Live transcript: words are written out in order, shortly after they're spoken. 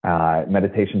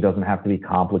Meditation doesn't have to be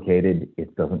complicated.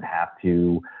 It doesn't have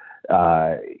to,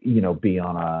 be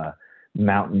on a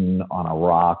mountain, on a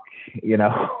rock,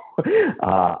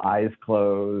 eyes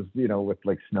closed, with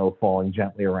like snow falling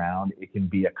gently around. It can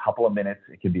be a couple of minutes.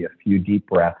 It can be a few deep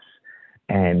breaths.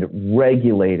 And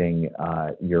regulating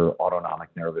your autonomic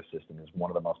nervous system is one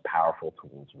of the most powerful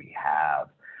tools we have.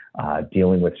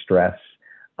 Dealing with stress,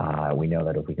 we know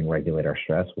that if we can regulate our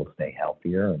stress, we'll stay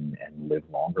healthier and live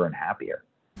longer and happier.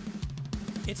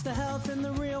 It's the Health in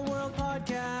the Real World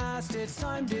podcast. It's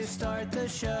time to start the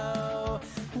show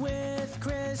with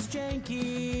Chris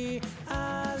Jenke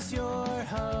as your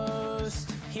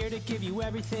host. Here to give you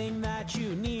everything that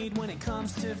you need when it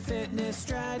comes to fitness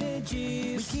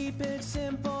strategies. We keep it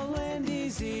simple and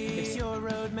easy. It's your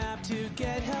roadmap to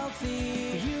get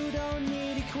healthy. You don't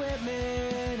need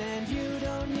equipment and you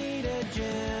don't need a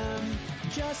gym.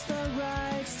 Just the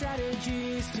right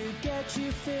strategies to get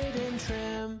you fit and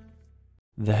trim.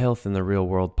 The Health in the Real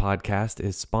World podcast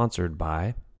is sponsored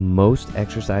by most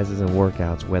exercises and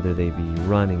workouts, whether they be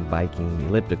running, biking,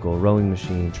 elliptical, rowing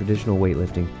machine, traditional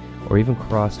weightlifting, or even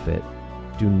CrossFit,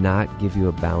 do not give you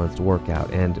a balanced workout.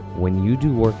 And when you do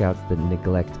workouts that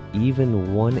neglect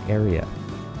even one area,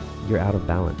 you're out of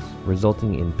balance,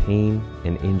 resulting in pain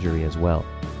and injury as well.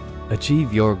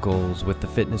 Achieve your goals with the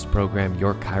fitness program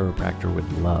your chiropractor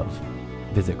would love.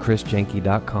 Visit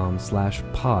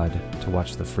chrisjenke.com/pod to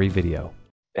watch the free video.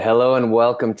 Hello and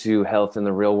welcome to Health in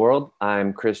the Real World.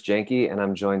 I'm Chris Jenke and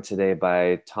I'm joined today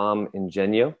by Tom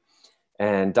Ingenio.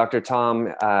 And Dr.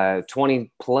 Tom,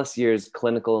 20 plus years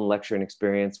clinical and lecturing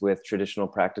experience with traditional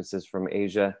practices from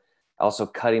Asia, also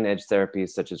cutting edge therapies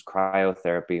such as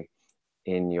cryotherapy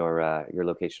in your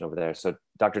location over there. So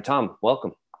Dr. Tom,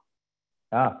 welcome.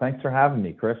 Thanks for having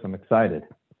me, Chris. I'm excited.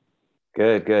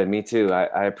 Good. Me too.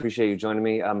 I appreciate you joining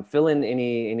me. Fill in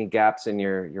any gaps in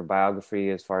your biography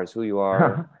as far as who you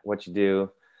are, what you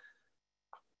do.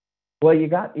 Well, you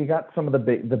got some of the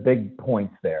big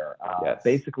points there. Yes.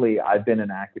 Basically, I've been an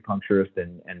acupuncturist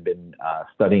and been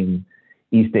studying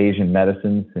East Asian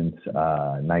medicine since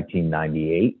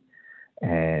 1998,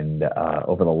 and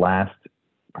over the last,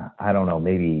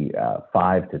 maybe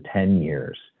 5 to 10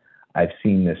 years, I've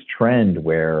seen this trend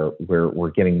where we're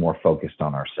getting more focused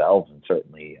on ourselves, and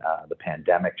certainly the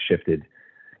pandemic shifted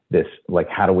this, like,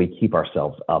 how do we keep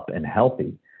ourselves up and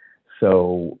healthy?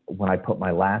 So when I put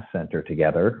my last center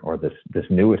together, or this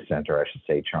newest center, I should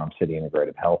say, Charm City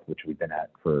Integrative Health, which we've been at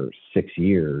for 6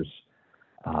 years,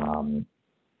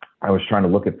 I was trying to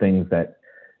look at things that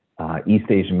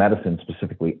East Asian medicine,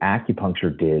 specifically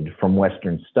acupuncture, did from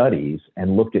Western studies,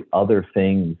 and looked at other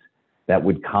things that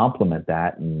would complement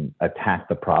that and attack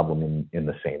the problem in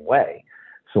the same way.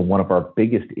 So one of our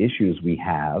biggest issues we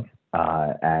have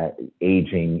at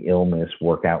aging, illness,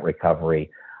 workout recovery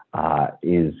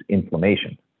is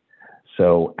inflammation.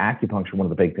 So acupuncture, one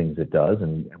of the big things it does,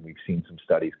 and we've seen some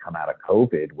studies come out of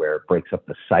COVID where it breaks up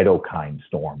the cytokine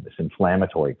storm, this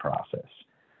inflammatory process,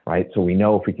 right? So we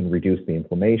know if we can reduce the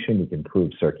inflammation, we can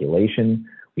improve circulation,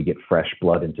 we get fresh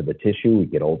blood into the tissue, we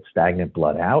get old stagnant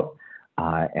blood out,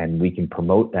 and we can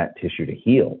promote that tissue to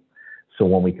heal. So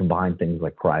when we combine things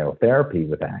like cryotherapy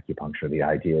with acupuncture, the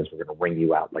idea is we're going to wring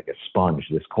you out like a sponge.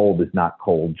 This cold is not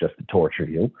cold just to torture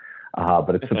you,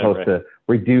 but it's supposed to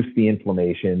reduce the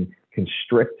inflammation,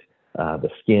 constrict the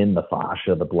skin, the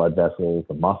fascia, the blood vessels,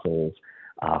 the muscles,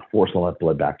 force all that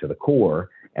blood back to the core,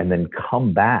 and then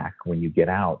come back when you get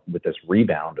out with this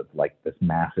rebound of like this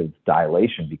massive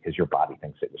dilation because your body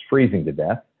thinks it was freezing to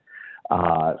death.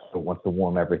 So it wants to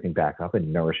warm everything back up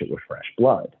and nourish it with fresh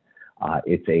blood.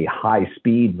 It's a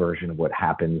high-speed version of what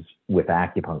happens with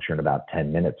acupuncture in about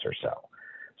 10 minutes or so.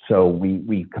 So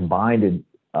we combined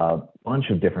a bunch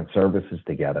of different services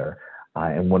together,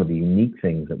 and one of the unique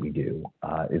things that we do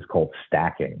is called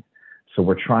stacking. So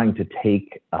we're trying to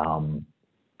take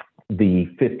the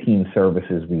 15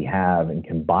 services we have and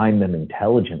combine them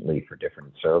intelligently for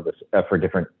different for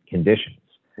different conditions.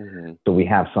 Mm-hmm. So we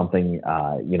have something,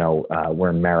 we're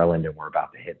in Maryland and we're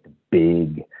about to hit the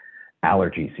big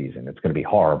allergy season. It's going to be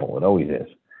horrible. It always is.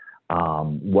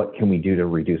 What can we do to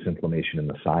reduce inflammation in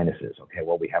the sinuses? Okay,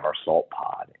 well, we have our salt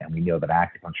pod, and we know that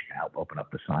acupuncture can help open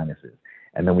up the sinuses.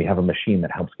 And then we have a machine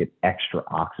that helps get extra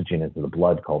oxygen into the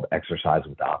blood called Exercise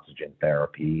with Oxygen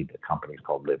Therapy. The company's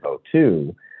called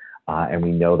LiveO2. And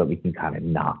we know that we can kind of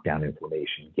knock down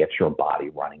inflammation, get your body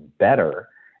running better,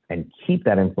 and keep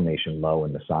that inflammation low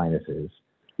in the sinuses.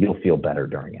 You'll feel better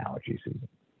during allergy season.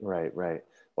 Right.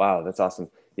 Wow, that's awesome.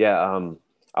 Yeah,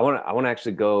 I want to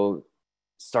actually go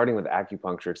starting with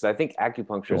acupuncture, because I think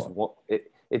acupuncture is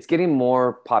it's getting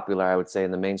more popular, I would say,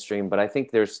 in the mainstream, but I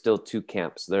think there's still two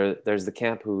camps. There's the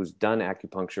camp who's done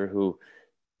acupuncture, who,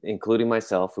 including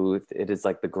myself, who it is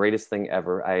like the greatest thing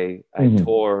ever. I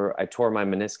tore my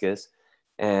meniscus,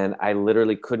 and I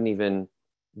literally couldn't even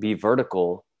be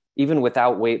vertical, even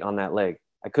without weight on that leg.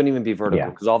 I couldn't even be vertical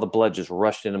because all the blood just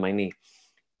rushed into my knee.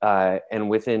 And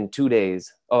within 2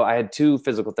 days, I had two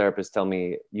physical therapists tell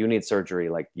me you need surgery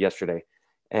like yesterday.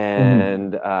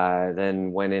 And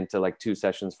then went into like 2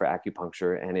 sessions for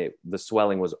acupuncture, and the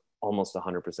swelling was almost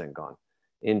 100% gone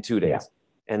in 2 days.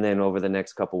 Yeah. And then over the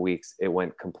next couple weeks, it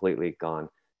went completely gone.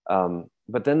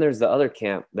 But then there's the other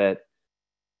camp that,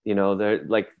 they're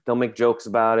like, they'll make jokes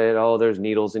about it. Oh, there's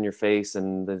needles in your face.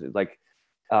 And like,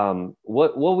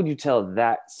 what would you tell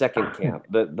that second camp?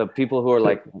 The people who are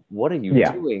like, what are you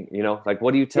doing? Like,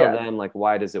 what do you tell them? Like,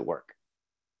 why does it work?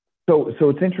 So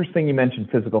it's interesting you mentioned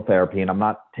physical therapy, and I'm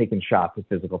not taking shots at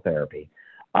physical therapy.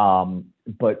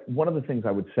 But one of the things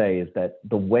I would say is that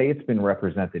the way it's been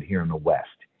represented here in the West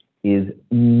is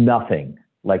nothing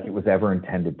like it was ever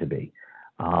intended to be.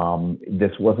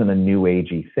 This wasn't a new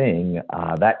agey thing.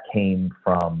 That came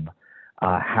from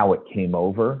how it came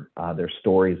over. There's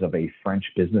stories of a French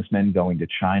businessman going to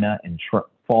China and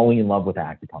falling in love with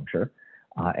acupuncture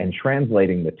and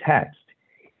translating the text.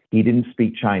 He didn't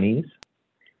speak Chinese.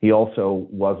 He also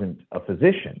wasn't a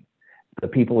physician. The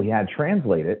people he had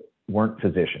translate it weren't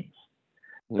physicians.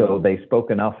 So they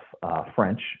spoke enough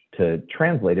French to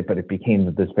translate it, but it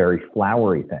became this very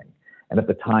flowery thing. And at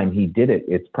the time he did it,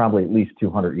 it's probably at least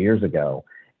 200 years ago.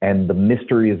 And the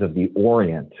mysteries of the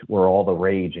Orient were all the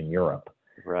rage in Europe.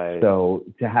 Right. So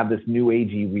to have this new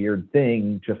agey weird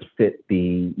thing just fit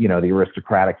the, the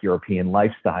aristocratic European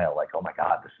lifestyle, like, oh my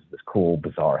God, this is this cool,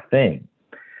 bizarre thing.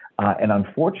 And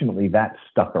unfortunately, that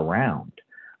stuck around.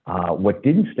 What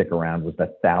didn't stick around was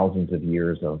that thousands of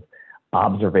years of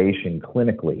observation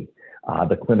clinically,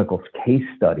 the clinical case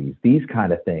studies, these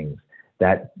kind of things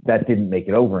that didn't make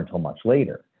it over until much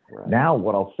later. Right. Now,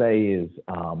 what I'll say is,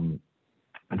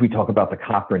 if we talk about the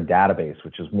Cochrane database,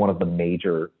 which is one of the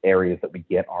major areas that we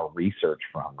get our research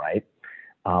from, right?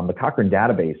 The Cochrane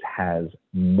database has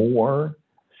more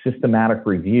systematic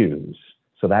reviews.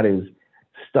 So that is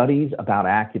studies about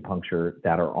acupuncture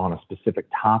that are on a specific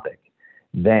topic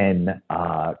than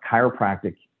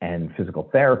chiropractic and physical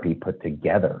therapy put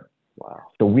together. Wow.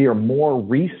 So we are more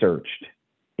researched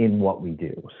in what we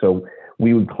do. So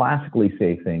we would classically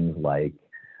say things like,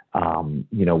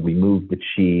 we move the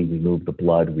chi, we move the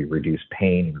blood, we reduce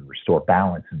pain, we restore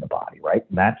balance in the body, right?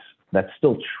 And that's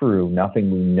still true.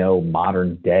 Nothing we know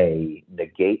modern day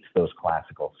negates those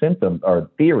classical symptoms or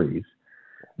theories,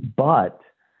 but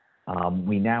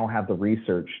we now have the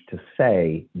research to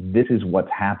say this is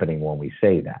what's happening when we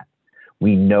say that.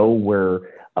 We know we're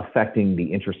affecting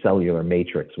the intracellular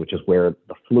matrix, which is where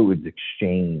the fluids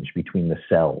exchange between the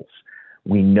cells.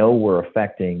 We know we're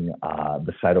affecting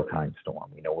the cytokine storm.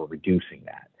 We know we're reducing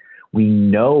that. We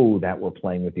know that we're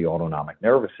playing with the autonomic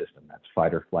nervous system. That's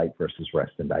fight or flight versus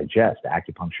rest and digest.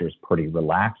 Acupuncture is pretty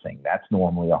relaxing. That's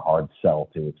normally a hard sell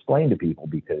to explain to people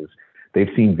because they've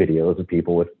seen videos of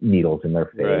people with needles in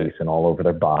their face and all over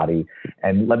their body.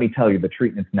 And let me tell you, the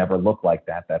treatments never look like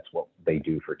that. That's what they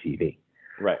do for TV.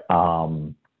 Right.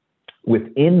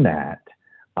 Within that,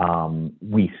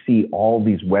 we see all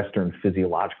these Western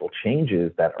physiological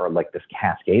changes that are like this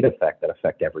cascade effect that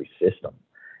affect every system.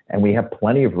 And we have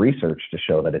plenty of research to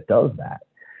show that it does that.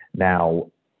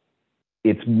 Now,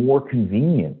 it's more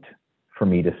convenient for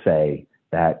me to say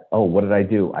that, oh, what did I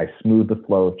do? I smoothed the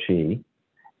flow of chi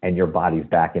and your body's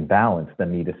back in balance,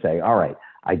 than me to say, all right,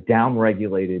 I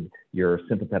downregulated your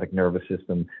sympathetic nervous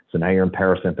system, so now you're in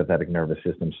parasympathetic nervous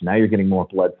system, so now you're getting more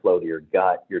blood flow to your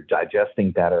gut, you're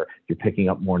digesting better, you're picking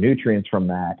up more nutrients from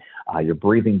that, you're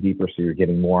breathing deeper, so you're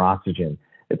getting more oxygen.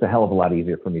 It's a hell of a lot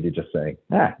easier for me to just say,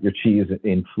 your chi is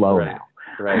in flow now.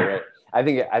 Right. I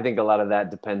think a lot of that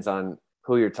depends on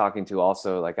who you're talking to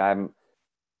also. Like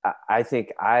I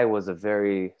think I was a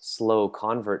very slow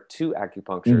convert to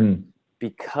acupuncture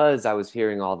because I was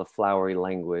hearing all the flowery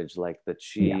language, like the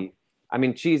chi. Yeah. I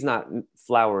mean, chi is not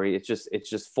flowery. It's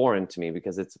just foreign to me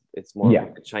because it's more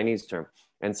like a Chinese term.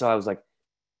 And so I was like,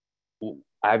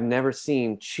 I've never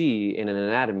seen chi in an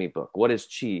anatomy book. What is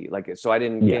chi? Like, so I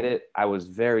didn't get it. I was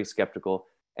very skeptical.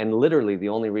 And literally the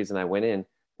only reason I went in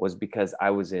was because I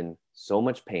was in so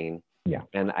much pain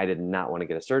and I did not want to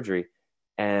get a surgery.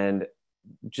 And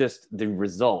just the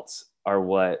results are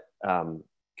what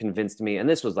convinced me. And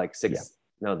this was like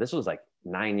this was like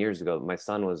 9 years ago. My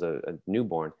son was a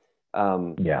newborn.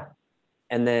 And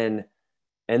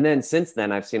then since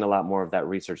then I've seen a lot more of that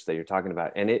research that you're talking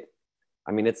about. And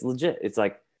it's legit. It's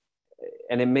like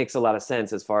and it makes a lot of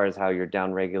sense as far as how you're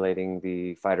down regulating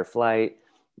the fight or flight.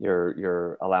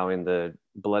 You're allowing the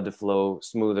blood to flow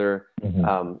smoother.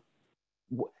 Mhm.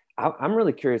 I'm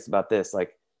really curious about this.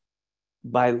 Like,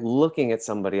 by looking at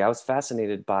somebody, I was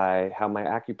fascinated by how my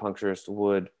acupuncturist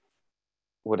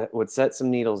would set some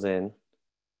needles in,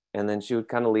 and then she would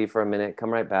kind of leave for a minute,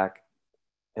 come right back,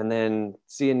 and then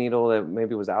see a needle that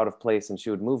maybe was out of place, and she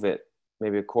would move it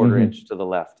maybe a quarter Mhm. inch to the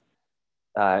left.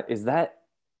 Is that,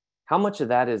 how much of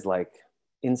that is like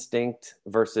instinct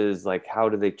versus like how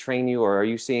do they train you, or are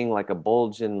you seeing like a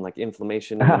bulge and like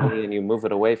inflammation in the knee and you move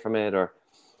it away from it, or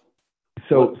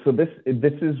what? So this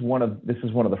is one of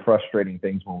the frustrating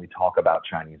things when we talk about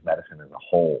Chinese medicine as a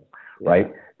whole, Yeah.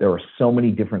 right? There are so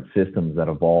many different systems that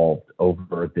evolved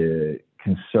over the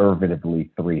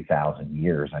conservatively 3,000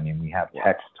 years. I mean, we have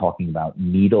texts talking about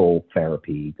needle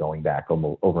therapy going back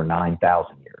over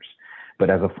 9,000 years. But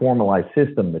as a formalized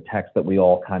system, the text that we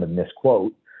all kind of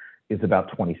misquote is about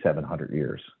 2,700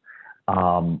 years.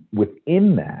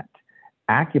 Within that,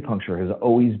 acupuncture has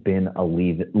always been a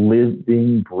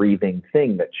living, breathing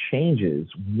thing that changes,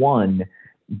 one,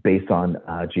 based on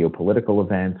geopolitical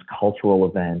events, cultural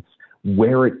events,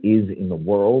 where it is in the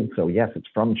world. So yes, it's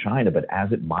from China, but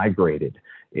as it migrated,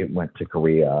 it went to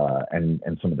Korea and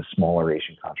some of the smaller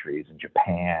Asian countries and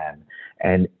Japan,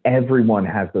 and everyone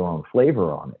has their own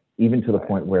flavor on it, even to the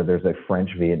point where there's a French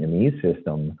Vietnamese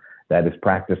system that is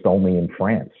practiced only in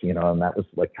France, you know, and that was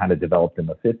like kind of developed in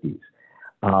the 50s.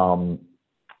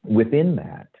 Within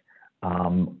that,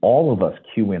 all of us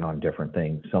cue in on different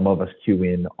things. Some of us cue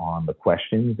in on the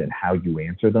questions and how you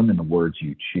answer them and the words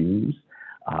you choose.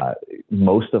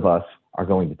 Most of us are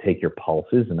going to take your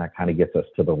pulses, and that kind of gets us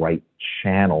to the right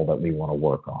channel that we want to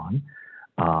work on.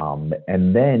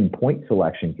 And then point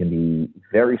selection can be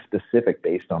very specific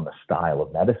based on the style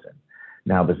of medicine.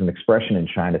 Now, there's an expression in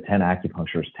China, 10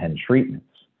 acupuncturists, 10 treatments.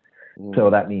 So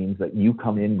that means that you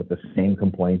come in with the same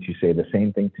complaints, you say the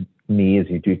same thing to me as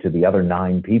you do to the other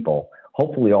 9 people.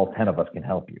 Hopefully all 10 of us can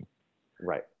help you.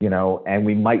 Right. You know, and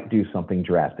we might do something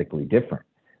drastically different.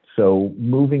 So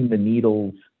moving the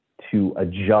needles to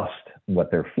adjust what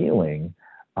they're feeling,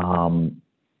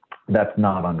 that's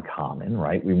not uncommon,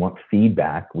 right? We want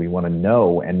feedback. We want to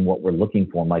know, and what we're looking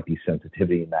for might be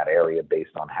sensitivity in that area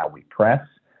based on how we press.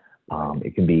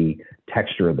 It can be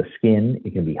texture of the skin.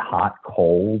 It can be hot,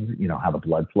 cold, you know, how the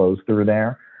blood flows through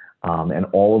there. And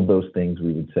all of those things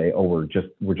we would say, oh, we're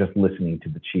just listening to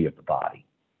the chi of the body.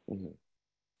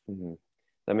 Mm-hmm. Mm-hmm.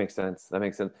 That makes sense. That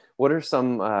makes sense. What are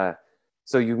some,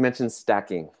 so you mentioned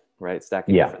stacking, right?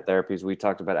 Stacking different therapies. We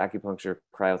talked about acupuncture,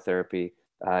 cryotherapy.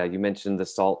 You mentioned the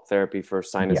salt therapy for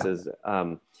sinuses.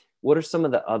 What are some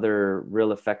of the other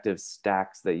real effective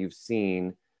stacks that you've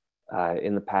seen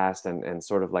in the past, and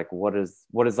sort of like what is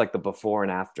like the before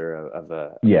and after of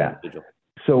an individual?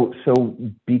 So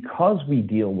because we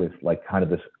deal with like kind of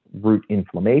this root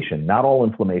inflammation, not all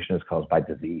inflammation is caused by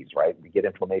disease, right? We get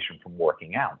inflammation from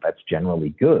working out. That's generally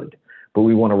good, but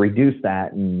we want to reduce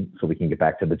that and so we can get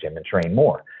back to the gym and train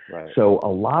more. Right. So a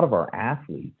lot of our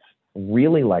athletes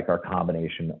really like our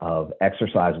combination of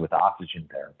exercise with oxygen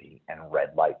therapy and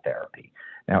red light therapy.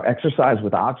 Now, exercise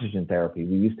with oxygen therapy,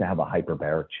 we used to have a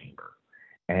hyperbaric chamber,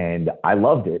 and I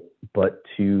loved it, but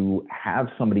to have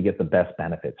somebody get the best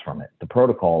benefits from it, the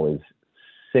protocol is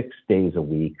 6 days a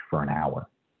week for an hour.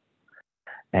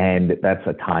 And that's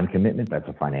a time commitment. That's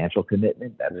a financial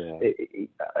commitment. That's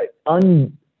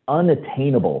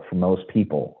unattainable for most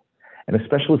people. And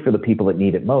especially for the people that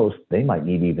need it most, they might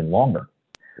need even longer.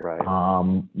 Right.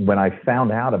 When I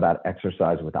found out about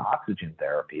exercise with oxygen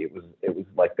therapy, it was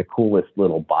like the coolest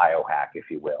little biohack,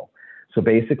 if you will. So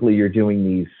basically, you're doing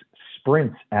these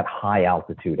sprints at high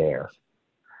altitude air,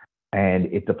 and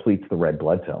it depletes the red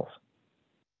blood cells.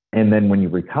 And then when you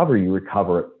recover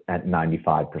at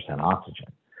 95% oxygen.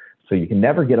 So you can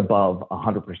never get above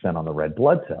 100% on the red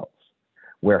blood cells,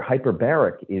 where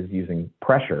hyperbaric is using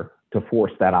pressure to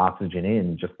force that oxygen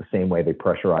in, just the same way they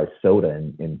pressurize soda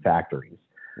in factories.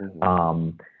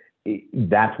 Mm-hmm.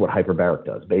 That's what hyperbaric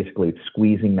does. Basically, it's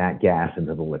squeezing that gas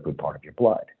into the liquid part of your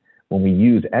blood. When we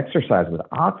use exercise with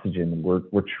oxygen,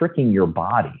 we're tricking your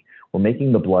body. We're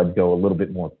making the blood go a little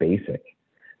bit more basic.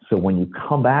 So when you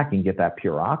come back and get that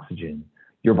pure oxygen,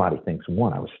 your body thinks,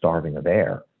 one, I was starving of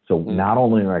air. So not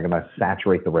only am I going to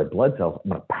saturate the red blood cells,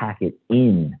 I'm going to pack it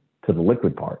in to the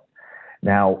liquid part.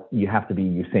 Now, you have to be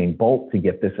Usain Bolt to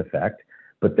get this effect,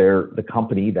 but the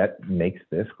company that makes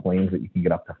this claims that you can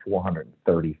get up to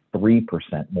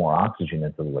 433% more oxygen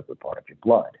into the liquid part of your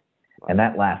blood. And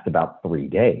that lasts about 3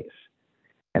 days.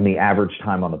 And the average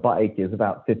time on the bike is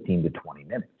about 15 to 20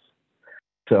 minutes.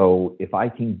 So if I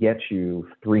can get you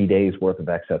 3 days worth of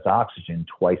excess oxygen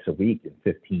twice a week in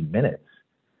 15 minutes,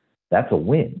 that's a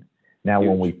win. Now,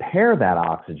 when we pair that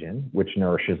oxygen, which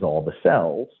nourishes all the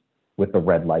cells, with the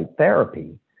red light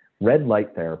therapy,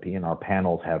 and our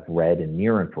panels have red and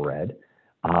near infrared,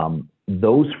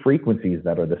 those frequencies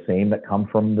that are the same that come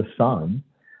from the sun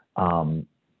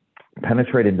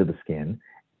penetrate into the skin.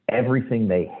 Everything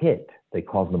they hit, they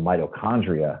cause the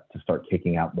mitochondria to start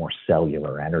kicking out more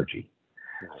cellular energy.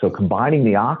 So combining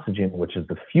the oxygen, which is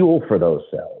the fuel for those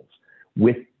cells,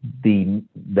 with the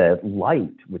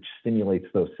light, which stimulates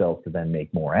those cells to then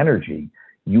make more energy,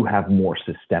 you have more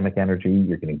systemic energy.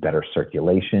 You're getting better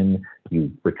circulation.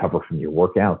 You recover from your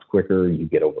workouts quicker. You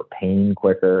get over pain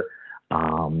quicker.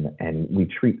 And we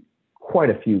treat quite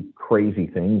a few crazy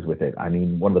things with it. I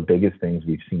mean, one of the biggest things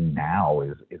we've seen now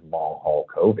is long haul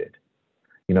COVID.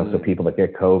 You know, so people that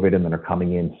get COVID and then are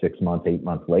coming in 6 months, 8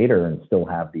 months later and still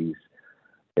have these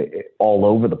all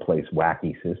over the place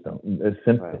wacky symptoms.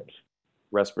 Right.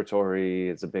 Respiratory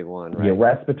is a big one, right? Yeah,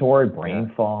 respiratory,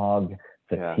 brain fog,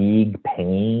 fatigue,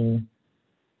 pain.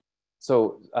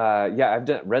 So, I've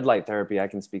done red light therapy. I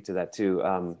can speak to that too.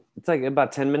 It's like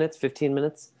about 10 minutes, 15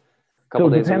 minutes. So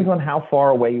it depends on how far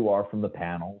away you are from the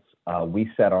panels.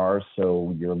 We set ours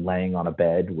so you're laying on a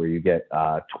bed where you get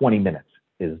 20 minutes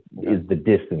is the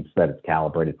distance that it's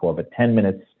calibrated for, but 10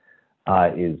 minutes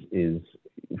is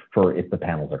for if the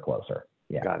panels are closer.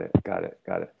 Yeah. Got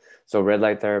it. So red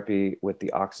light therapy with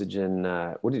the oxygen.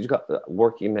 What did you call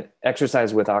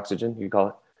exercise with oxygen? You call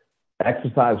it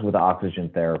exercise with oxygen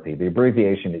therapy. The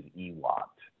abbreviation is EWOT,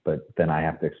 but then I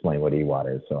have to explain what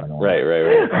EWOT is. So I don't. Right.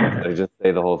 I just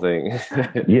say the whole thing.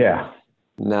 Yeah.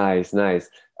 Nice.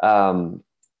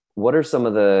 What are some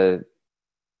of the?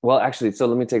 Well, actually, so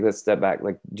let me take this step back.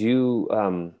 Like, do you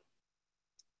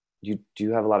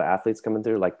have a lot of athletes coming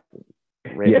through? Like,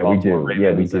 we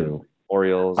do.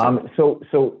 Orioles.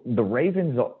 So the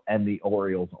Ravens and the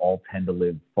Orioles all tend to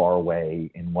live far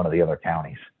away in one of the other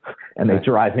counties, and they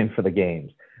drive in for the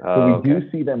games. So we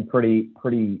do see them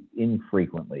pretty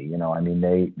infrequently. You know, I mean,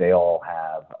 they all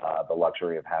have the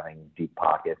luxury of having deep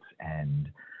pockets, and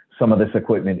some of this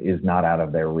equipment is not out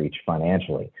of their reach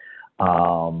financially.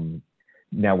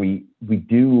 Now we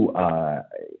do.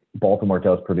 Baltimore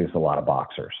does produce a lot of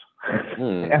boxers,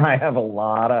 and I have a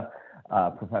lot of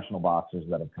professional boxers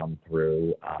that have come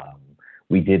through.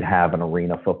 We did have an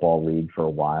arena football league for a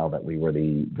while that we were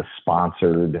the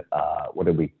sponsored. What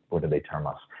did they term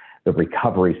us? The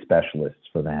recovery specialists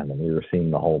for them, and we were seeing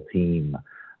the whole team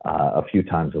a few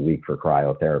times a week for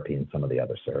cryotherapy and some of the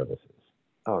other services.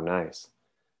 Oh, nice.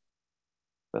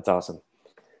 That's awesome.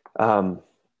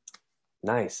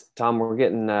 Nice. Tom, we're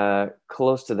getting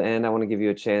close to the end. I want to give you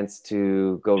a chance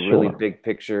to go really big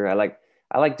picture. I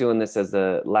like doing this as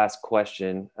the last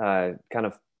question, kind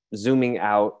of zooming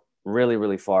out really,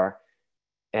 really far.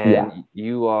 And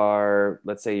you are,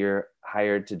 let's say you're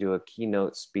hired to do a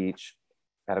keynote speech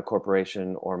at a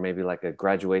corporation, or maybe like a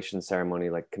graduation ceremony,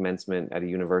 like commencement at a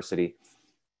university.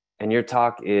 And your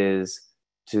talk is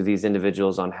to these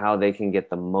individuals on how they can get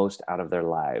the most out of their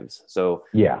lives. So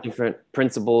different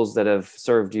principles that have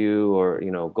served you, or,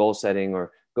 you know, goal setting,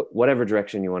 or whatever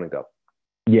direction you want to go.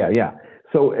 Yeah.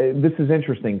 So this is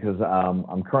interesting because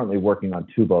I'm currently working on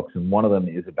 2 books, and one of them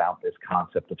is about this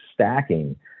concept of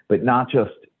stacking, but not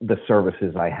just the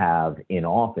services I have in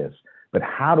office, but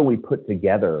how do we put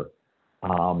together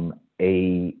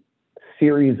a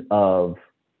series of,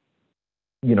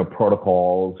 you know,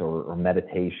 protocols or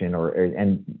meditation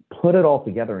and put it all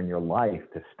together in your life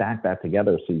to stack that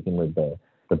together so you can live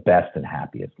the best and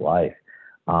happiest life.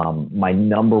 My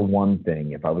number one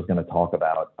thing, if I was going to talk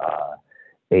about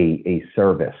a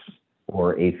service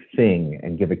or a thing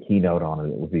and give a keynote on it,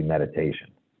 it would be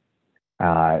meditation.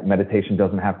 Meditation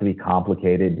doesn't have to be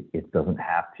complicated. It doesn't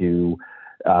have to,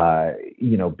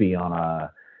 be on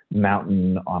a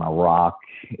mountain, on a rock,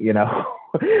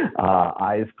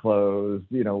 eyes closed,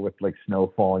 with like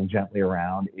snow falling gently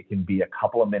around. It can be a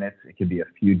couple of minutes. It can be a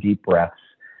few deep breaths.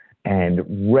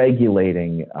 And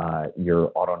regulating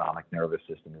your autonomic nervous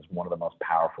system is one of the most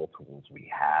powerful tools we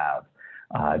have.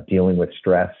 Dealing with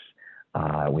stress,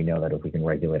 we know that if we can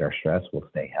regulate our stress, we'll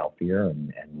stay healthier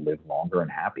and live longer and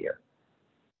happier.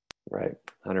 Right,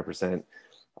 100%.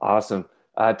 Awesome.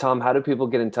 Tom, how do people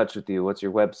get in touch with you? What's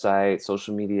your website,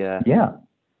 social media?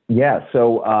 Yeah.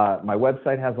 So my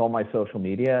website has all my social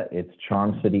media. It's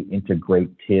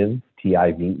charmcityintegrative,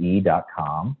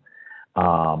 TIVE.com.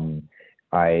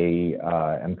 I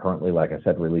am currently, like I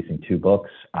said, releasing 2 books.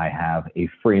 I have a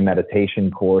free meditation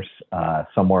course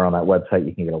somewhere on that website.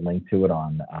 You can get a link to it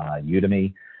on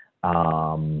Udemy.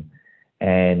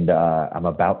 And I'm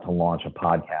about to launch a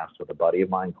podcast with a buddy of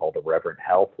mine called Irreverent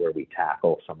Health, where we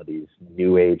tackle some of these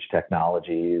new age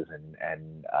technologies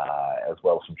and as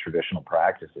well as some traditional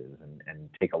practices, and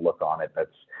take a look on it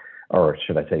or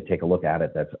should I say, take a look at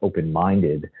it that's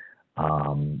open-minded,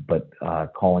 but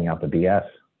calling out the BS.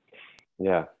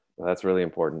 Yeah, well, that's really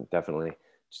important. Definitely,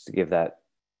 just to give that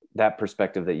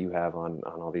perspective that you have on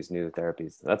all these new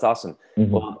therapies. That's awesome.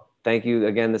 Mm-hmm. Well, thank you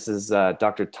again. This is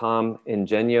Dr. Tom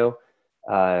Ingenio.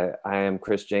 I am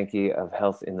Chris Jenke of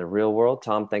Health in the Real World.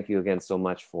 Tom, thank you again so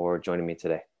much for joining me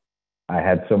today. I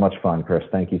had so much fun, Chris.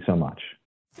 Thank you so much.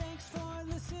 Thanks for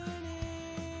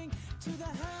listening to the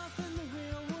Health in the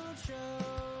Real World show.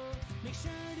 Make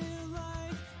sure to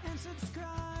like and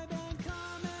subscribe and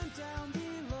comment down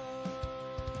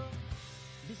below.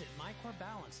 Visit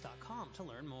mycorebalance.com to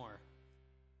learn more.